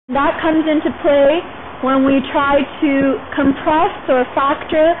That comes into play when we try to compress or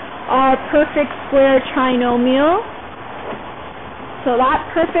factor our perfect square trinomial. So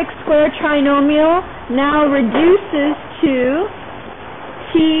that perfect square trinomial now reduces to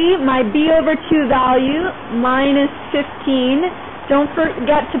t, my b over 2 value, minus 15. Don't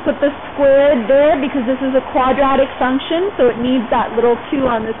forget to put the squared there because this is a quadratic function, so it needs that little 2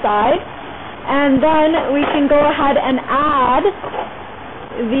 on the side. And then we can go ahead and add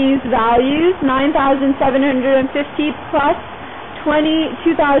these values, 9,750 plus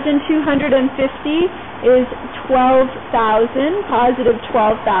 2,250 is 12,000, positive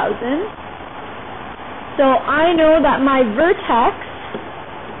 12,000. So I know that my vertex,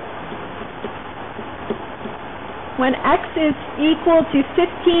 when x is equal to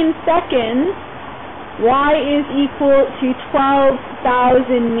 15 seconds, y is equal to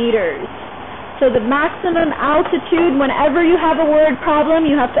 12,000 meters. So the maximum altitude, whenever you have a word problem,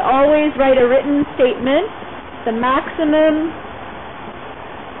 you have to always write a written statement. The maximum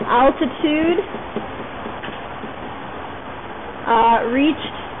altitude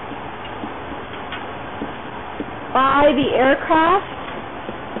reached by the aircraft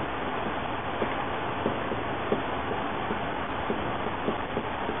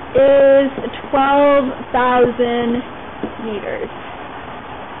is 12,000 meters.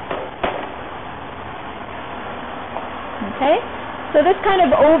 Okay, so this kind of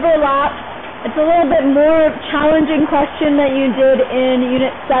overlaps. It's a little bit more challenging question that you did in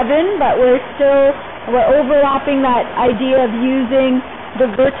Unit 7, but we're overlapping that idea of using the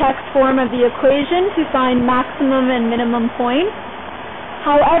vertex form of the equation to find maximum and minimum points.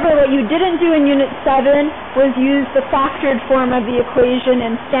 However, what you didn't do in Unit 7 was use the factored form of the equation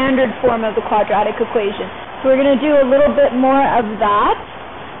and standard form of the quadratic equation. So we're going to do a little bit more of that.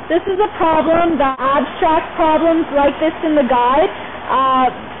 This is a problem, the abstract problems like this in the guide,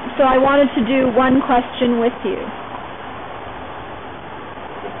 so I wanted to do one question with you.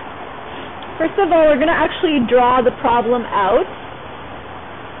 First of all, we're going to actually draw the problem out.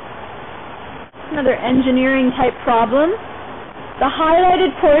 Another engineering type problem. The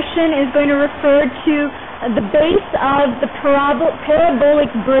highlighted portion is going to refer to the base of the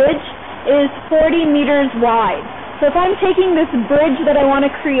parabolic bridge is 40 meters wide. So if I'm taking this bridge that I want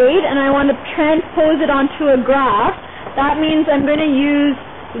to create and I want to transpose it onto a graph, that means I'm going to use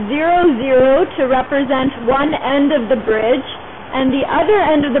 0, 0 to represent one end of the bridge, and the other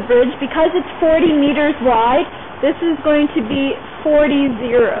end of the bridge, because it's 40 meters wide, this is going to be 40,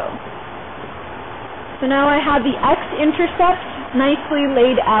 0. So now I have the x-intercept nicely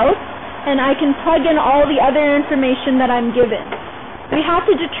laid out, and I can plug in all the other information that I'm given. We have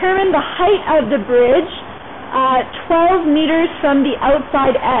to determine the height of the bridge 12 meters from the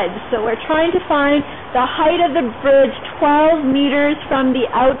outside edge. So we're trying to find the height of the bridge 12 meters from the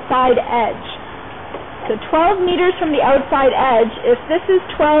outside edge. So 12 meters from the outside edge, if this is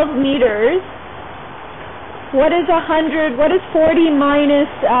 12 meters, what is 40 minus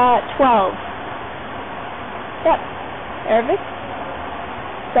 12? Yep, Arabic.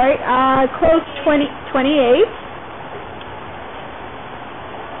 Sorry, close 28.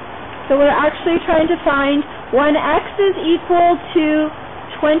 So we're actually trying to find when x is equal to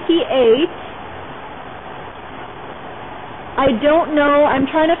 28, I don't know, I'm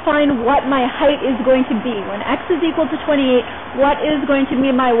trying to find what my height is going to be. When x is equal to 28, what is going to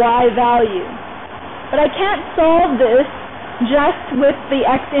be my y value? But I can't solve this just with the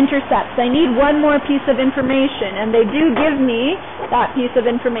x-intercepts. I need one more piece of information, and they do give me that piece of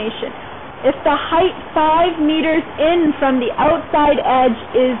information. If the height 5 meters in from the outside edge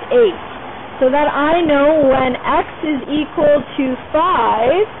is 8, so that I know when x is equal to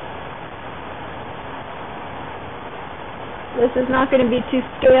 5, this is not going to be to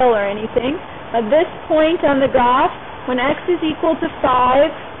scale or anything, but this point on the graph, when x is equal to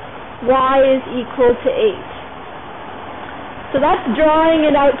 5, y is equal to 8. So that's drawing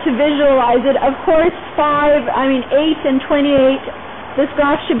it out to visualize it. Of course, 8 and 28, this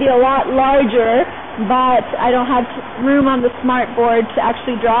graph should be a lot larger, but I don't have room on the smart board to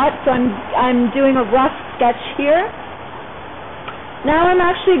actually draw it, so I'm doing a rough sketch here. Now I'm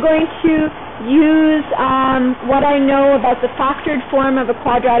actually going to use what I know about the factored form of a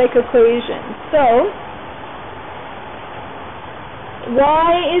quadratic equation. So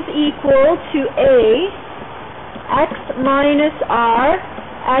y is equal to a x minus r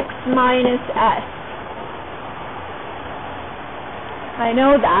x minus s. I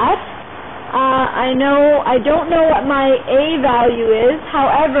know that. I don't know what my a value is.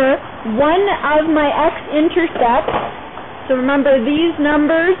 However, one of my x-intercepts, so remember these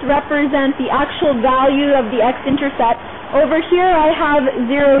numbers represent the actual value of the x-intercept. Over here I have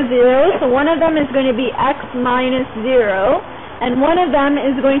 0, 0, so one of them is going to be x minus 0, and one of them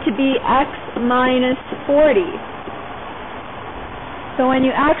is going to be x minus 40. So when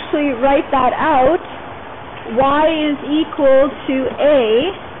you actually write that out, y is equal to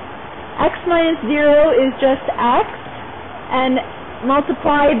a, x minus 0 is just x, and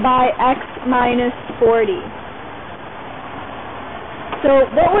multiplied by x minus 40. So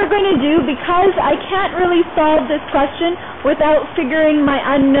what we're going to do, because I can't really solve this question without figuring my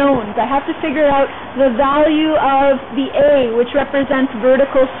unknowns, I have to figure out the value of the a, which represents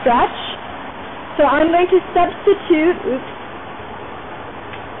vertical stretch. So I'm going to substitute,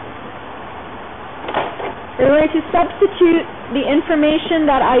 we're going to substitute the information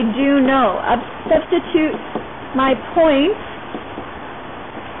that I do know. Substitute my points.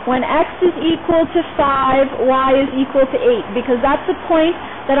 When x is equal to 5, y is equal to 8, because that's a point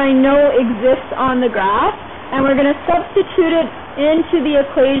that I know exists on the graph, and we're going to substitute it into the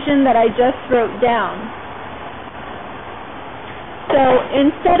equation that I just wrote down. So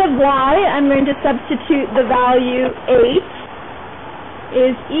instead of y, I'm going to substitute the value 8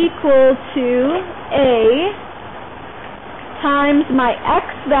 is equal to a times my x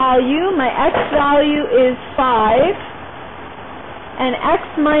value. My x value is 5. And x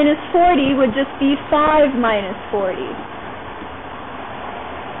minus 40 would just be 5 minus 40.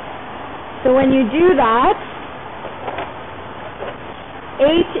 So when you do that,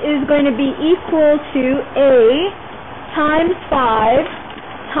 8 is going to be equal to a times 5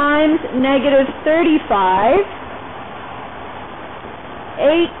 times negative 35.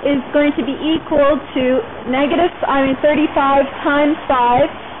 8 is going to be equal to 35 times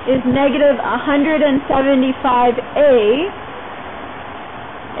 5 is negative 175a.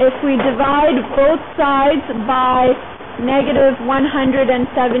 If we divide both sides by negative 175,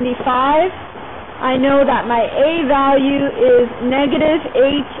 I know that my a value is negative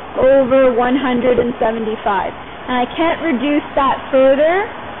 8 over 175. And I can't reduce that further,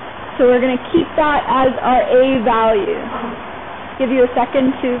 so we're going to keep that as our a value. Give you a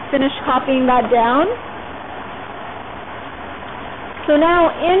second to finish copying that down. So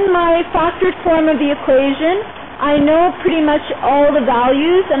now in my factored form of the equation, I know pretty much all the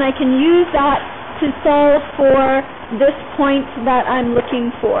values, and I can use that to solve for this point that I'm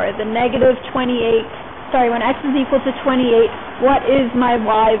looking for, the negative 28, when x is equal to 28, what is my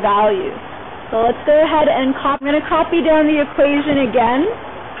y value? So let's go ahead and I'm going to copy down the equation again,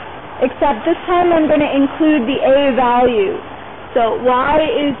 except this time I'm going to include the a value. So y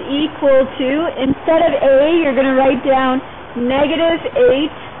is equal to, instead of a, you're going to write down negative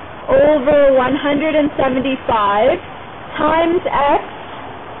 8 over 175 times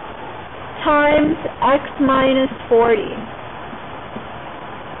x minus 40.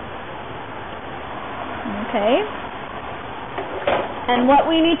 Okay? And what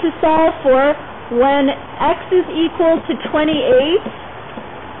we need to solve for, when x is equal to 28,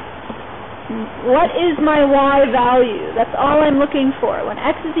 what is my y value? That's all I'm looking for. When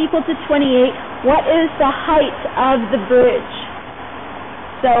x is equal to 28, what is the height of the bridge?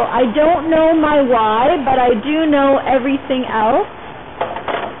 So I don't know my y, but I do know everything else.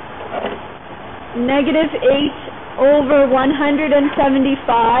 Negative 8 over 175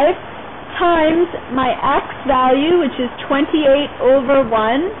 times my x value, which is 28 over 1,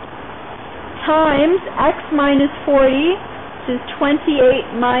 times x minus 40, which is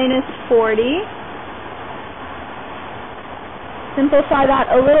 28 minus 40. Simplify that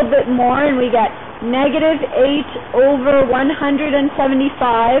a little bit more, and we get negative 8 over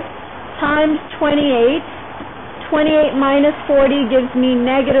 175 times 28. 28 minus 40 gives me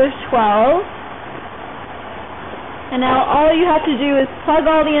negative 12. And now all you have to do is plug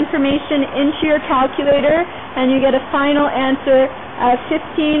all the information into your calculator, and you get a final answer of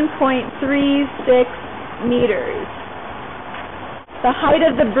 15.36 meters. The height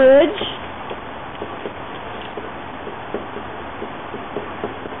of the bridge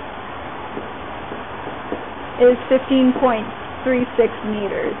is 15.36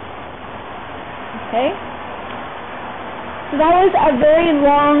 meters. Okay? So that was a very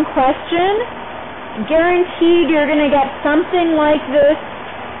long question. Guaranteed you're going to get something like this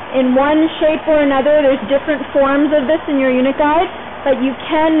in one shape or another. There's different forms of this in your unit guide, but you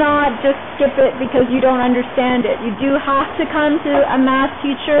cannot just skip it because you don't understand it. You do have to come to a math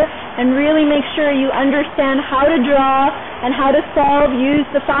teacher and really make sure you understand how to draw and how to solve, use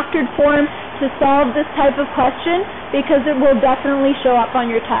the factored form to solve this type of question, because it will definitely show up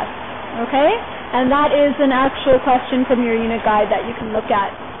on your test. Okay? And that is an actual question from your unit guide that you can look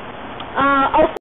at. Also